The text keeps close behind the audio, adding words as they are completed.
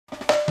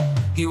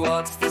He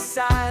walks the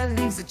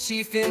sands, a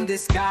chief in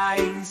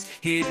disguise,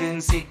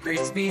 hidden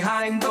secrets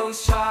behind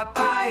those sharp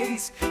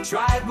eyes.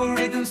 Tribal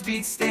rhythms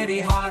beat steady,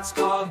 hearts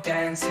call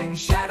dancing,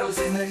 shadows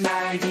in the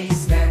night. He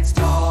stands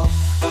tall,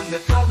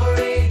 undercover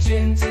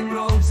agent in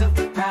robes of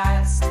the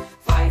past,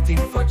 fighting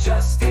for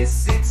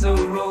justice, it's a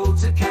role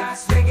to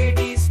cast. Reggae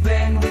beats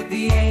blend with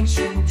the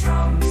ancient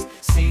drums,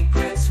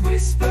 secrets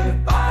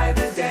whispered by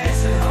the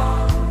desert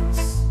arms.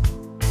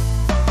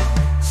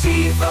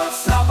 Chief of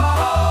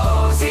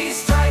Slumberhouse, he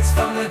strikes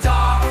from the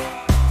dark,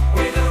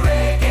 with a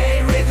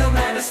reggae rhythm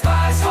and a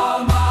spy's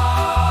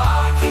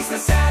hallmark. He's the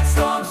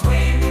sandstorm's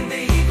wind,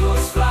 the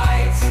eagle's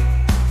flight,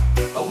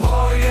 a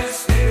warrior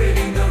spirit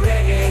in the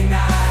reggae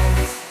night.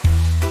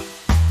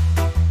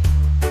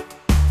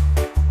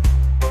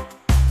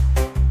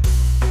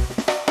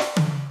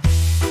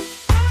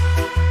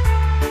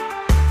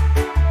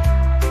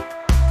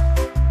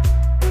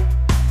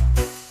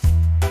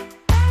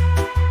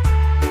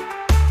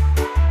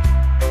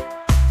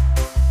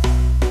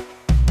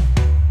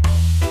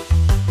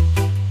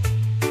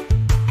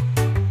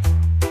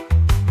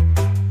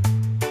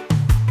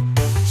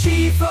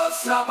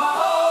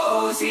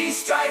 He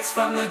strikes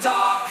from the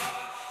dark,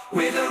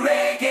 with a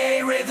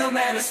reggae rhythm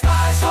and a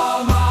spy's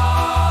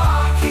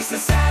hallmark. He's the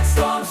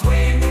sandstorm's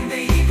wind,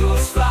 the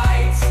eagle's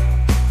flight,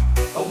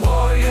 a war